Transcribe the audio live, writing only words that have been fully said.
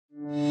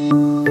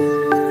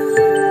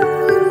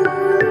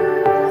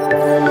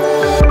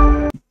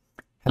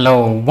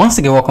Hello, once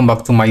again welcome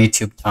back to my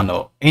YouTube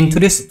channel. In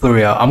today's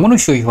tutorial, I'm going to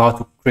show you how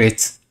to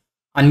create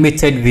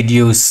animated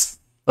videos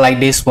like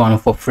this one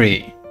for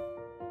free.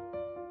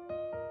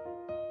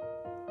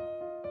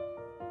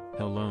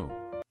 Hello.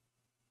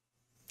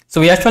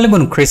 So we're actually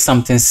going to create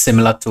something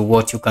similar to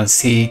what you can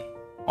see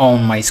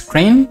on my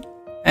screen,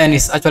 and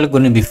it's actually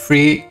going to be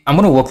free. I'm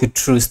going to walk you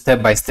through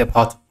step by step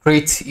how to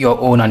create your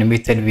own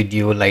animated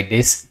video like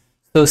this.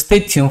 So stay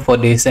tuned for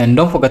this, and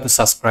don't forget to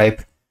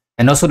subscribe,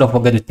 and also don't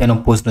forget to turn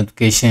on post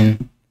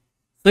notification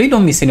so you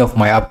don't miss any of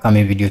my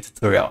upcoming video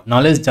tutorial. Now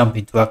let's jump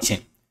into action.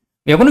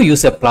 We are going to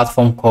use a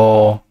platform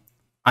called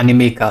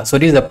Animaker. So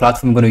this is the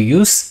platform we're going to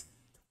use to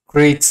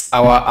create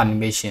our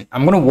animation.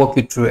 I'm going to walk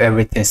you through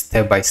everything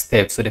step by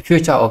step. So the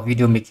future of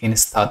video making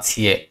starts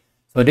here.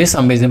 So this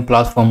amazing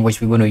platform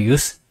which we're going to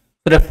use.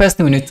 So the first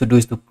thing we need to do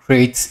is to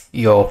create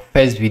your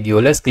first video.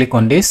 Let's click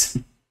on this.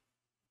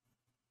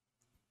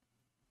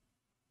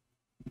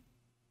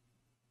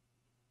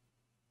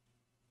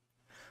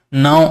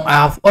 Now I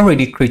have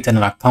already created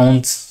an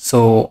account,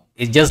 so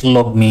it just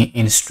logged me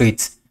in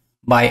straight.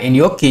 But in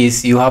your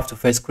case, you have to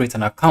first create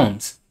an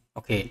account.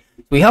 Okay,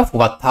 so we have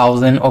over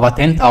 10,000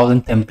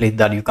 templates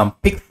that you can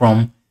pick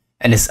from,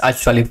 and it's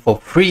actually for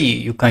free.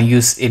 You can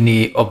use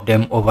any of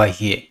them over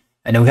here,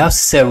 and then we have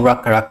several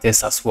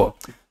characters as well.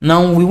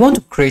 Now we want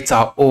to create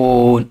our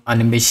own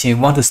animation.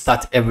 We want to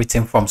start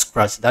everything from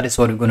scratch. That is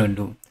what we're going to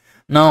do.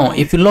 Now,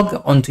 if you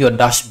log onto your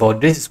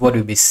dashboard, this is what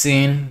you'll be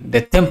seeing. The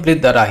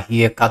template that are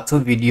here: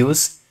 cartoon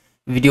videos,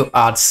 video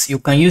ads. You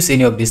can use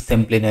any of these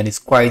templates, and it's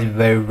quite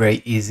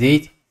very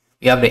easy.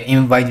 We have the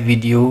invite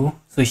video,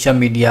 social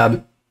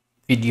media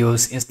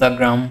videos,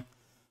 Instagram.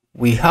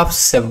 We have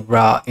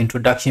several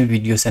introduction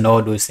videos and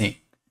all those things.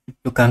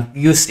 You can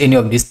use any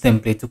of these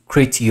templates to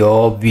create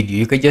your video.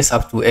 You can just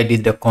have to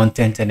edit the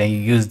content and then you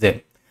use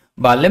them.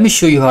 But let me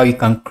show you how you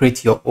can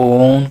create your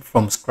own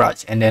from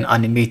scratch and then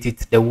animate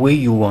it the way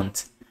you want.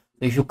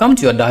 So if you come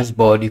to your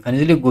dashboard, you can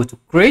easily go to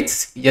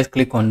create. You just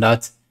click on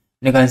that,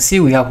 and you can see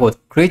we have what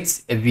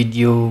create a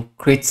video,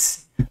 create,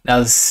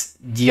 that's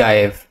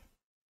GIF,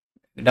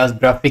 that's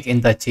graphic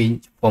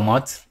interchange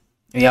format.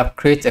 We have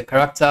create a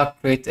character,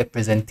 create a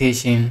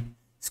presentation,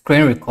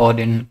 screen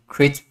recording,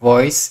 create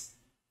voice,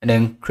 and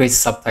then create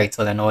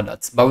subtitle and all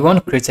that. But we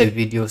want to create a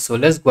video, so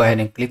let's go ahead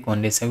and click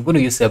on this, and we're going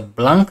to use a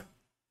blank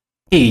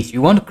page. We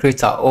want to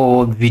create our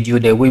own video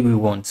the way we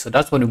want, so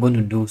that's what we're going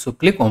to do. So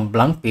click on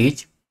blank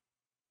page,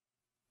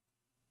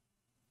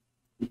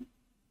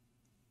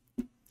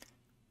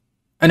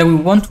 and then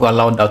we want to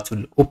allow that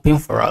to open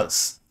for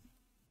us.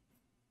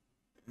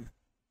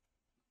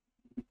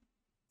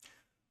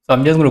 So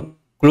I'm just going to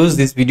close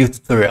this video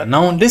tutorial.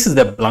 Now this is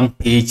the blank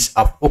page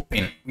I've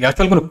opened. We're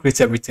actually going to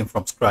create everything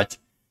from scratch.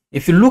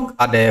 If you look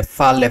at the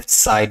far left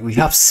side, we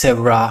have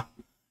several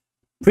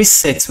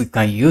presets we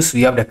can use.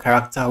 We have the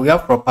character, we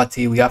have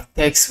property, we have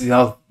text, we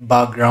have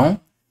background,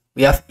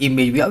 we have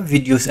image, we have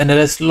videos, and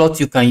there's a lot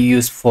you can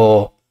use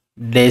for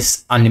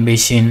this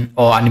animation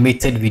or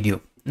animated video.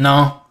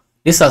 Now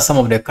these are some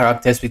of the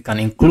characters we can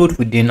include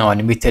within our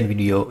animated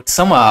video.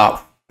 Some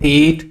are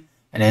paid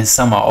and then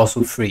some are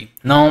also free.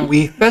 Now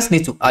we first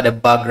need to add a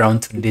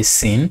background to this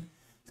scene.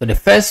 So the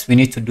first we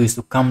need to do is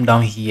to come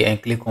down here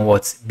and click on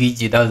what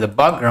BG, that's the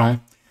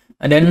background,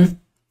 and then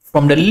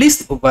from the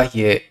list over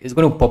here, it's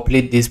going to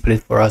populate this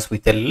place for us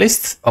with a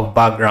list of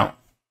background.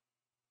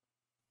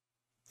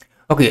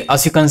 Okay,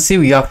 as you can see,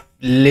 we have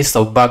list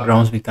of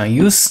backgrounds we can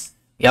use.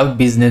 We have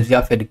business, we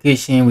have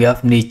education, we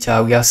have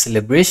nature, we have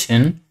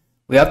celebration,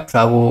 we have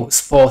travel,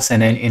 sports,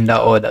 and then in that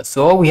order.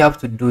 So all we have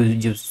to do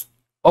is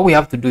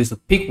to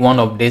pick one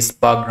of this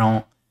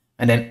background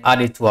and then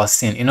add it to our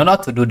scene. In order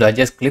to do that,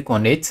 just click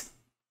on it,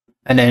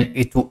 and then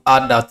it will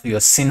add that to your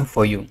scene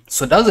for you.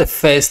 So that's the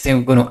first thing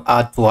we're going to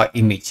add to our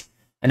image.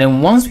 And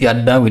then once we are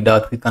done with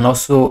that, we can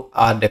also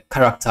add the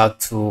character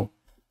to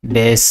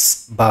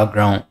this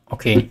background.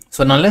 Okay,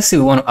 so now let's say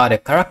we want to add a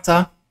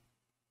character,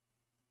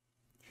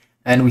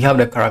 and we have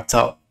the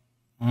character,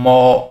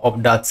 more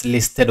of that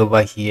listed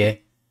over here,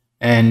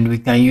 and we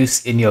can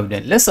use any of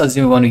them. Let's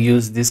assume we want to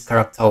use this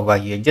character over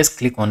here. Just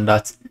click on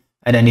that,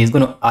 and then it's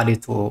going to add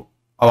it to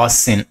our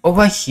scene.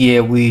 Over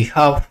here we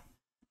have,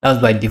 that's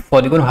by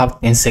default, you're going to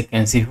have 10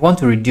 seconds. If you want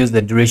to reduce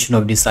the duration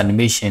of this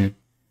animation,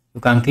 you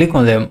can click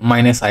on the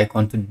minus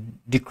icon to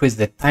decrease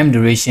the time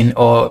duration,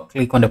 or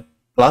click on the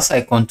plus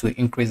icon to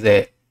increase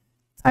the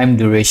time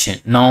duration.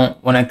 Now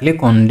when I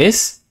click on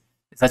this,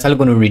 it's actually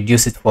going to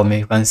reduce it for me.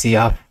 You can see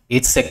I have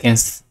 8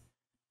 seconds,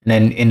 and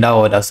then in that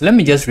order. So let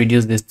me just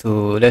reduce this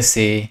to, let's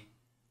say,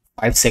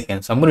 5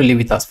 seconds. So I'm going to leave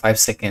it as 5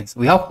 seconds.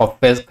 We have our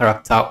first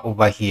character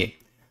over here.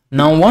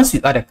 Now once you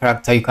add a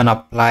character, you can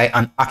apply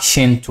an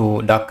action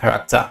to that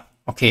character.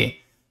 Okay,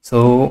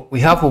 so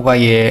we have over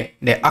here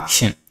the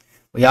action.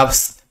 We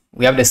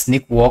have the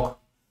sneak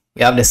walk,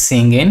 we have the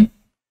singing,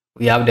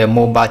 we have the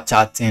mobile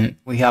chatting,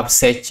 we have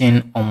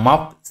searching on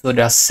map. So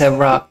there are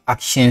several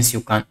actions you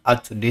can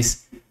add to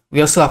this.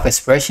 We also have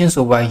expressions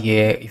over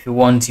here if you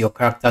want your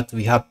character to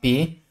be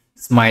happy,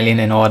 smiling,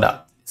 and all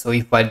that. So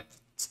if I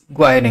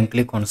go ahead and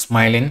click on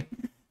smiling,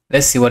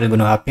 let's see what is going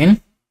to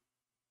happen.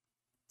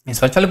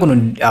 It's actually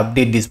going to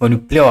update this. When you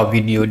play our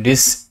video,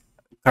 this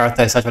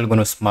character is actually going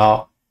to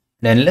smile.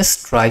 Then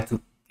let's try to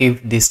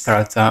give this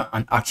character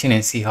an action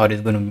and see how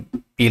it's going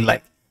to be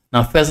like.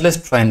 Now first,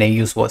 let's try and then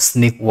use what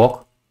sneak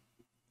walk.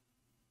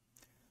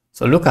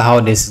 So look at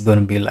how this is going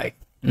to be like.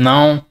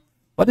 Now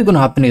what is going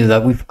to happen is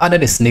that we've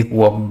added a sneak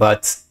walk,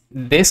 but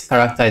this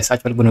character is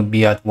actually going to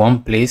be at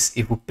one place.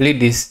 If we play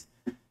this,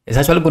 it's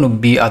actually going to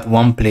be at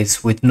one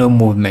place with no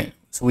movement.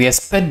 So we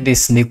expect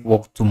this sneak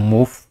walk to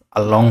move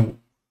along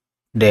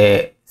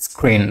the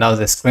screen. That's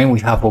the screen we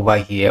have over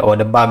here, or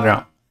the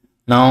background.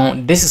 Now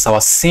this is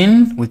our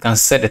scene. We can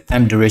set the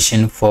time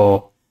duration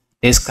for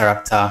this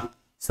character.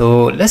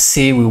 So let's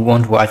say we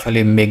want to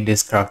actually make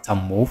this character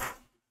move.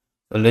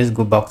 So let's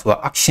go back to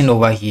our action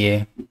over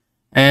here,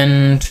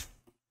 and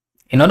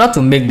in order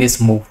to make this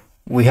move,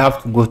 we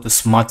have to go to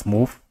smart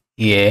move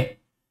here,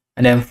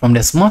 and then from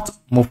the smart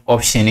move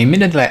option,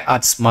 immediately I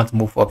add smart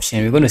move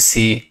option, we're going to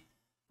see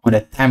on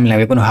the timeline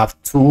we're going to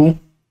have two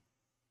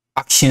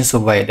actions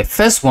over here. The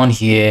first one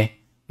here,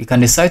 we can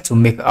decide to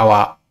make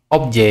our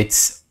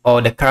objects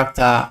or the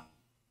character,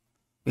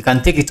 we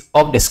can take it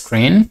off the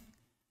screen,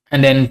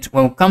 and then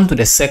when we come to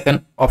the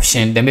second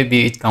option, then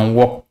maybe it can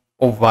walk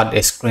over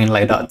the screen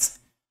like that,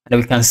 and then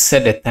we can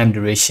set the time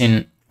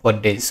duration for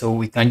this. So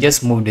we can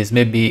just move this,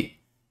 maybe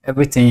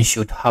everything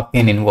should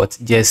happen in what,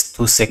 just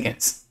 2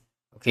 seconds.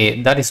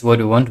 Okay, that is what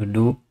we want to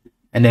do,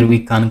 and then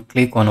we can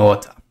click on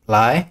what,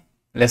 apply.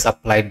 Let's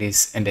apply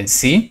this and then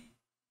see.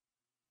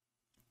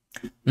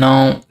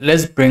 Now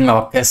let's bring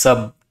our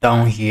cursor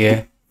down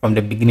here from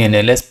the beginning, and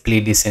then let's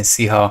play this and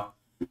see how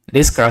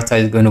this character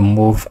is going to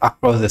move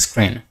across the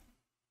screen.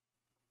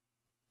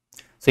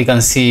 So you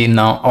can see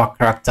now our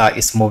character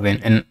is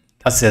moving, and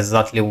that's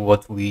exactly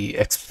what we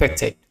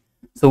expected.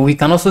 So we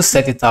can also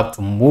set it up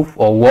to move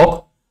or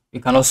walk. We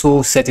can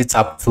also set it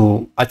up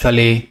to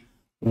actually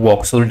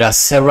walk. So there are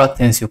several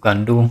things you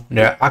can do.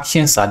 There are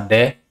actions out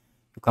there.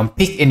 You can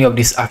pick any of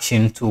these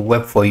actions to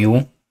work for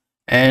you,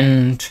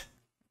 and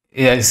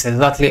it's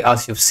exactly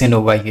as you've seen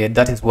over here.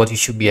 That is what you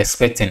should be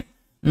expecting.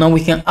 Now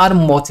we can add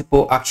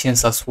multiple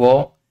actions as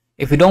well.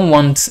 If you don't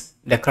want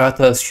the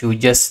character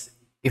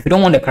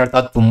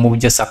to move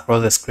just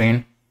across the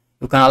screen,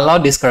 you can allow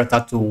this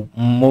character to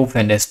move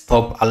and then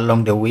stop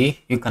along the way.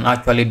 You can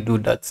actually do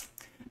that,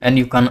 and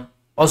you can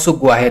also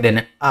go ahead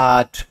and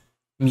add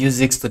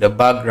music to the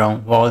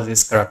background while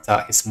this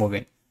character is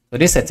moving. So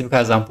this is a typical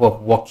example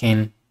of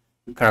walking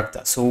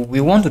character. So we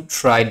want to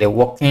try the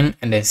walking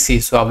and then see.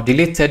 So I've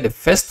deleted the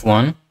first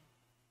one.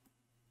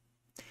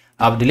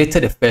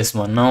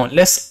 Now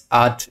let's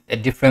add a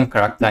different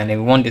character, and then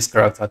we want this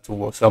character to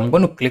work. So I'm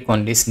going to click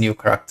on this new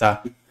character,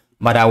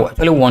 but I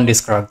actually want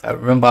this character.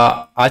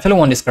 Remember, I actually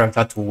want this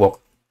character to work.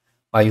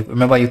 But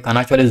remember, you can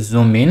actually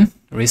zoom in,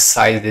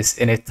 resize this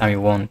anytime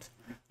you want.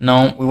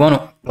 Now we want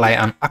to apply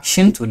an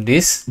action to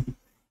this,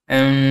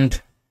 and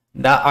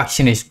that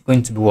action is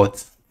going to be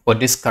what? For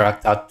this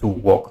character to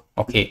walk.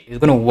 Okay, it's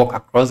going to walk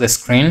across the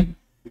screen,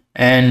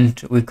 and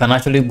we can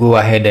actually go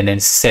ahead and then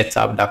set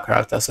up that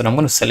character. So I'm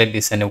going to select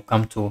this, and we'll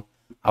come to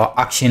our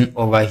action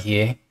over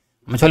here.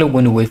 I'm actually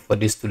going to wait for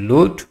this to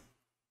load.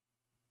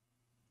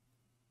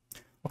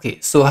 Okay,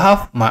 so I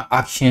have my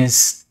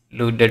actions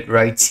loaded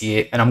right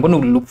here, and I'm going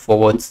to look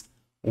forward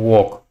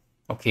walk.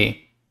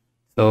 Okay,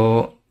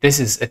 so this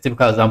is a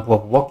typical example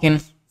of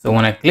walking. So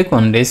when I click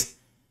on this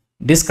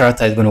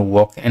character is going to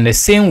walk, and the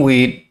same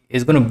way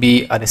is going to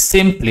be at the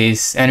same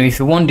place. And if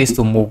you want this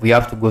to move, we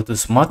have to go to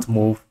smart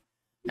move,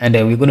 and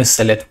then we're going to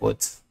select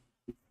what,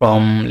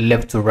 from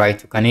left to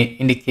right. You can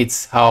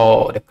indicate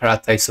how the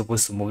character is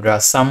supposed to move. There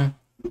are some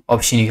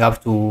options you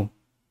have to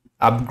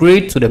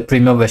upgrade to the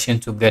premium version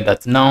to get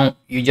that. Now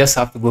you just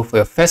have to go for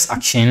your first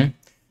action, and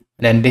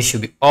then this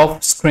should be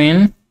off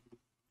screen.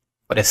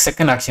 For the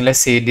second action, let's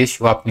say this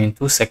should happen in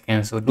 2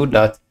 seconds. So do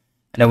that,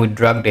 and then we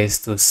drag this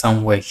to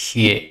somewhere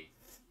here.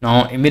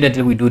 Now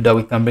immediately we do that,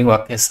 we can bring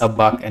our cursor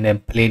back and then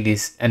play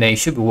this, and then it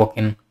should be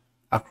walking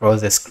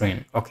across the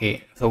screen.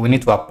 Okay, so we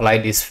need to apply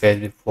this first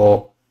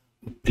before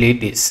we play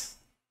this,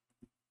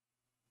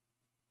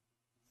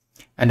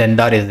 and then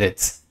that is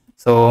it.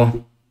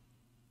 So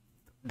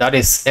that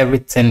is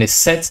everything is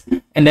set.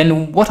 And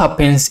then what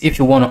happens if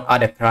you want to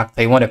add a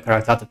character, you want a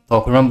character to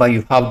talk? Remember,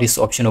 you have this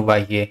option over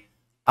here,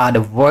 add a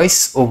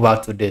voice over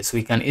to this. So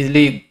we can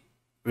easily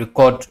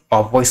record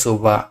our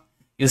voiceover,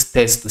 use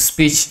text to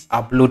speech,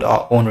 upload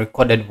our own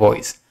recorded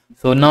voice.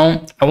 So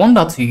now I want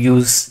that to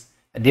use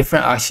a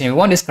different action. We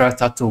want this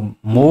character to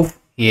move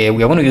here.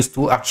 We are going to use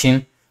two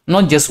actions,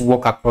 not just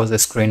walk across the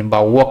screen,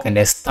 but walk and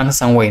then stand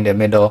somewhere in the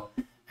middle,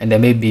 and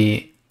then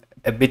maybe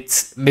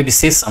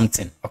say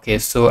something. Okay,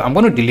 so I'm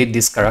going to delete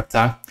this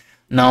character.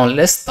 Now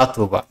let's start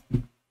over,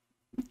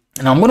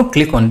 and I'm going to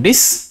click on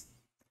this,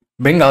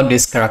 bring out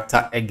this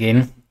character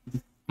again.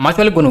 I'm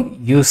actually going to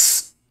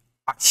use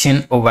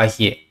action over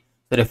here.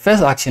 So the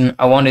first action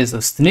I want is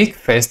to sneak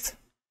first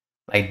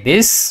like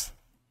this.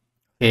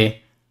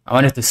 Okay, I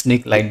want it to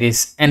sneak like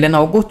this, and then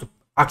I'll go to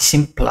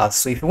action plus.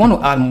 So if you want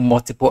to add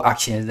multiple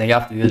actions, then you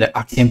have to use the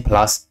action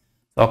plus.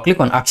 So I'll click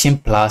on action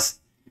plus,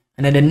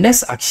 And then the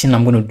next action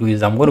I'm going to do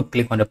is I'm going to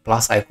click on the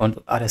plus icon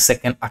to add a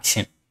second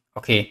action.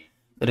 Okay,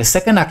 so the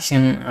second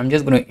action, I'm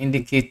just going to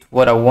indicate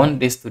what I want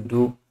this to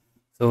do.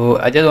 So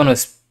I just want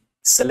to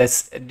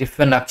select a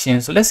different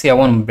action. So let's say I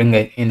want to bring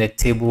it in the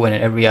table and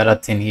every other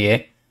thing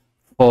here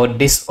for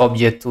this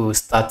object to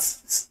start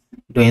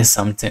doing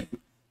something.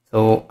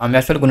 So I'm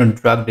actually going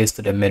to drag this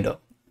to the middle.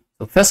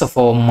 So first of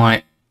all,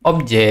 my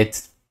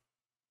object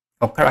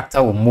or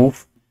character will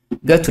move,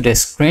 get to the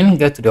screen,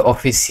 get to the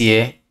office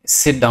here,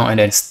 sit down and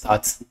then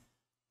start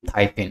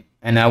typing.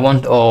 And I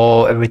want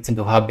everything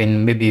to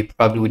happen maybe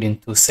probably within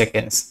 2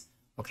 seconds.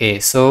 Okay,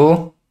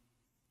 so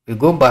we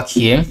go back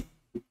here.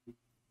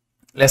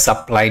 Let's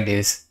apply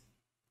this.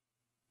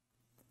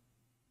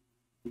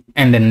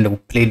 And then we'll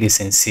play this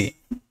and see.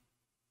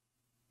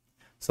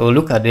 So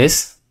look at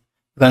this.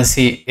 You can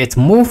see it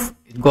moved,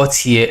 it got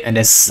here and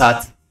then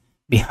sat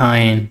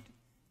behind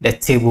the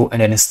table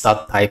and then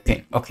start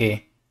typing.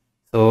 Okay,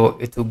 so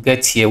it will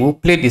get here. We'll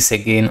play this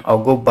again.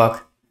 I'll go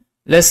back.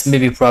 Let's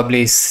maybe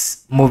probably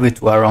move it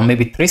to around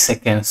maybe 3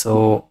 seconds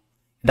so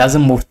it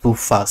doesn't move too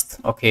fast.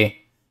 Okay,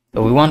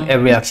 so we want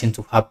every action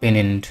to happen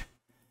in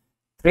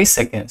 3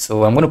 seconds.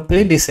 So I'm going to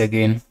play this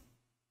again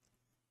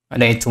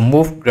and then it will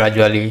move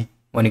gradually.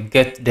 When you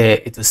get there,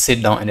 it will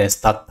sit down and then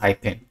start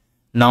typing.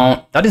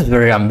 Now that is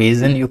very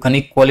amazing. You can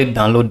equally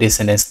download this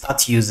and then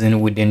start using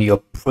within your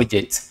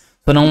project.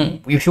 So now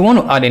if you want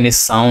to add any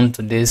sound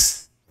to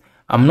this,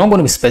 I'm not going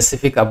to be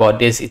specific about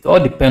this. It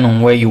all depends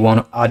on where you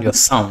want to add your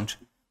sound.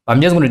 I'm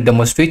just going to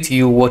demonstrate to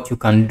you what you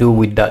can do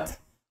with that.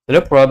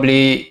 So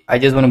probably I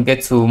just want to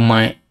get to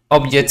my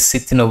object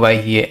sitting over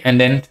here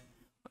and then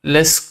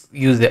let's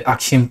use the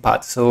action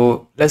part.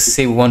 So let's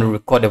say we want to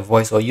record a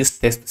voice or use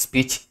text to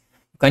speech.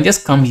 You can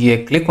just come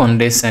here, click on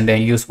this and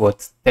then use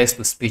what text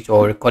to speech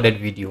or recorded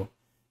video,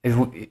 if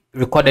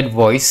recorded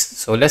voice.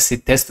 So let's say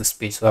text to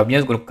speech. So I'm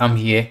just going to come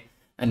here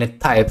and then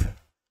type.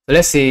 So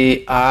let's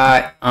say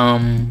AI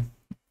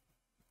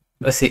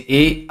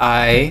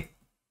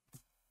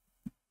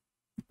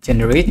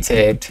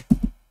generated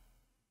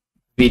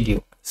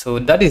video. So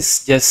that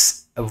is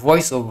just a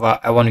voiceover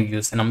I want to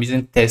use and I'm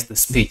using text to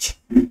speech.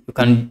 You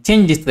can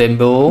change it to a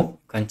male,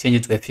 you can change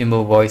it to a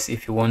female voice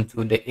if you want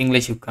to. The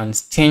English you can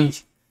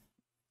change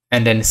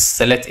and then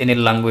select any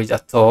language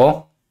at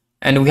all.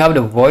 And we have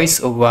the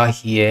voice over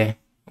here.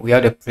 We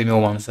have the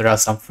premium one. So there are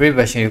some free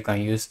version you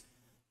can use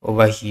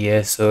over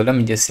here. So let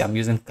me just say I'm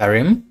using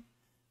Karim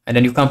and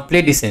then you can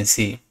play this and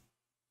see.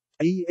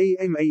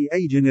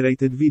 AI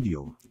generated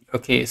video.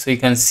 Okay, so you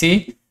can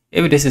see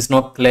if this is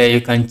not clear, you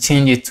can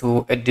change it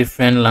to a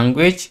different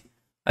language.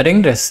 I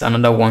think there's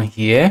another one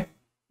here.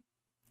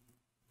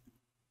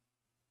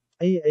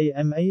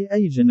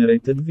 AI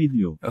generated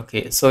video.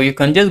 Okay, so you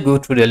can just go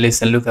through the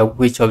list and look at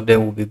which of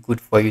them will be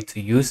good for you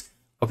to use.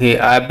 Okay,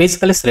 I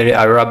basically selected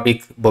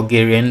Arabic,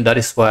 Bulgarian. That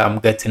is why I'm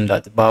getting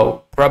that.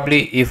 But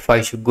probably if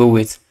I should go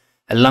with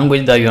a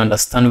language that you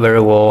understand very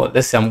well,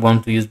 let's say I'm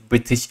going to use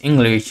British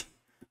English.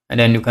 And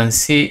then you can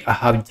see I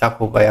have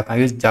Jack over here. I can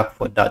use Jack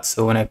for that.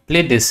 So when I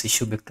play this, it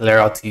should be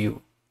clearer to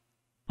you.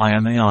 I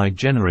am AI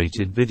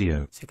generated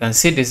video. So you can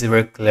see this is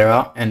very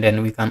clearer. And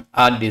then we can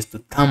add this to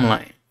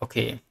timeline.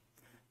 Okay.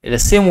 In the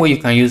same way you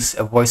can use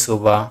a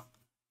voiceover.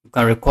 You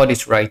can record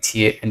it right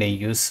here and then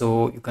use.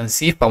 So you can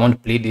see if I want to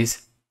play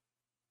this.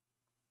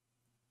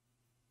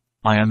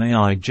 I am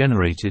AI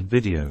generated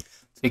video.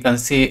 So you can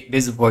see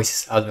this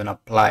voice has been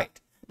applied.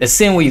 The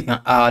same way you can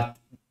add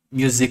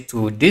music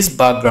to this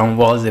background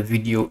while the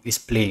video is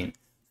playing.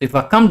 So if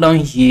I come down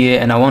here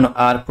and I want to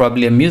add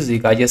probably a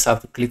music, I just have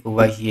to click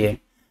over here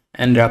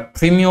and there are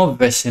premium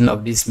version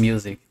of this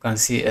music. You can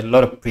see a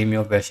lot of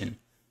premium version.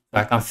 So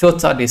I can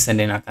filter this and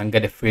then I can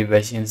get a free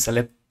version.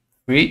 Select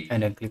free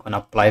and then click on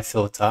apply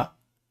filter,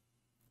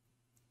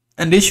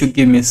 and this should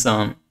give me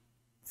some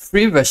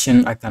free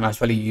version I can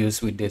actually use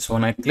with this. So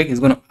when I click, it's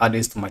going to add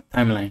this to my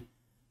timeline,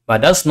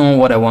 but that's not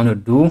what I want to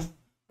do.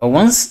 But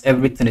once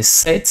everything is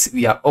set,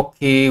 we are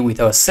okay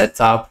with our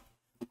setup,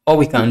 all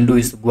we can do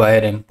is to go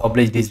ahead and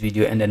publish this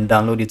video and then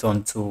download it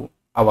onto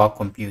our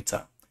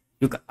computer.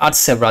 You can add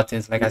several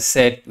things. Like I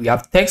said, we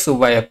have text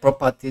over here,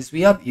 properties,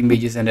 we have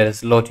images, and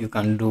there's a lot you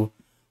can do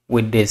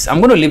with this. I'm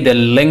going to leave the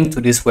link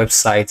to this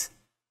website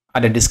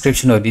at the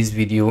description of this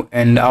video,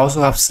 and I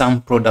also have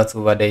some products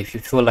over there. If you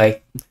feel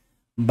like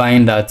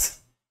buying that,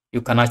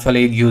 you can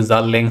actually use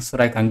that link so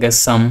that I can get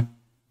some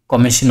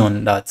commission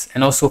on that.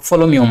 And also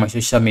follow me on my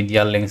social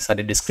media links at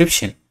the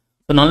description.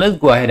 So now let's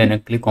go ahead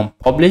and click on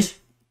publish.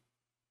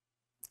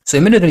 So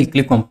immediately you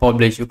click on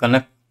publish, you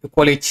can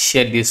equally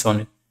share this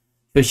on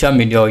social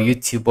media or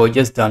YouTube, or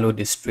just download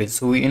this straight.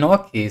 So in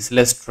our case,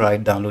 let's try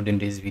downloading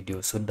this video.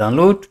 So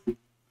download,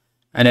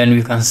 and then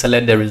we can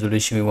select the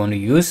resolution we want to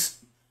use.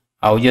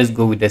 I'll just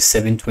go with the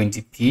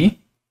 720p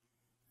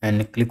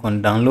and click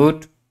on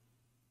download.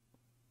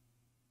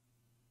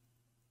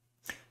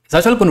 It's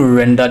actually going to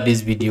render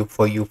this video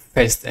for you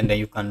first, and then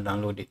you can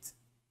download it.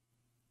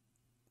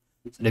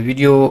 So the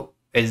video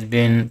is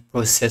being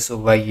processed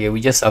over here. We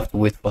just have to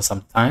wait for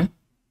some time,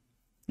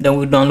 then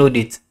we'll download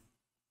it.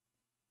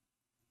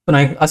 So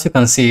now, as you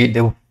can see,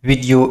 the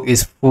video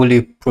is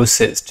fully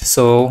processed.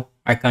 So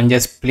I can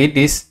just play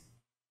this.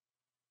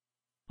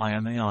 I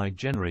am AI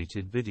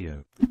generated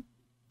video.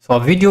 So our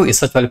video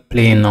is actually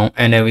playing now,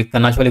 and then we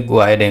can actually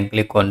go ahead and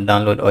click on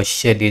download or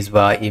share this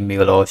via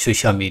email or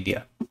social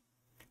media.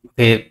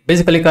 Okay,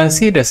 basically you can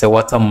see there's a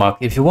watermark.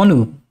 If you want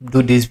to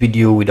do this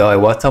video without a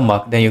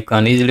watermark, then you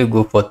can easily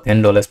go for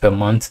 $10 per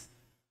month.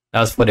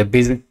 That's for the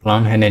basic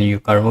plan, and then you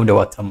can remove the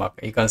watermark.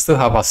 You can still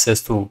have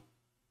access to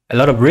a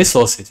lot of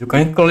resources. You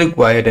can quickly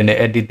go ahead and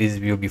edit this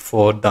video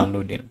before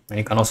downloading, and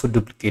you can also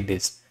duplicate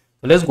this.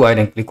 So let's go ahead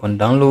and click on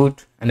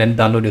download and then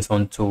download this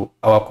onto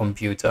our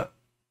computer.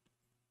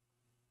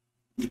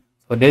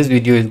 So this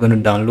video is going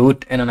to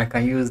download, and then I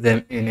can use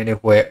them in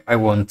anywhere I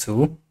want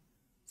to.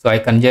 So I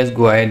can just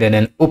go ahead and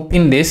then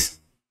open this.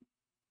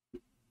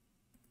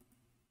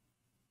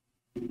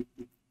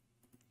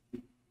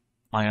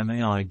 I am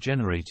AI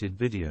generated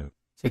video.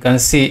 So you can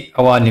see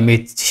our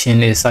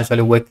animation is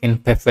actually working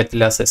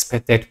perfectly as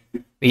expected.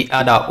 We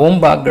add our own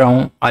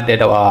background,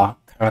 added our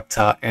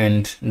character,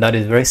 and that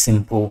is very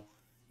simple.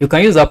 You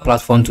can use that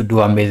platform to do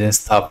amazing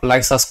stuff.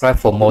 Like, subscribe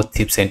for more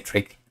tips and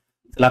tricks.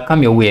 Till I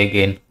come your way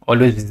again,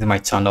 always visit my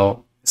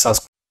channel,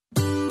 subscribe.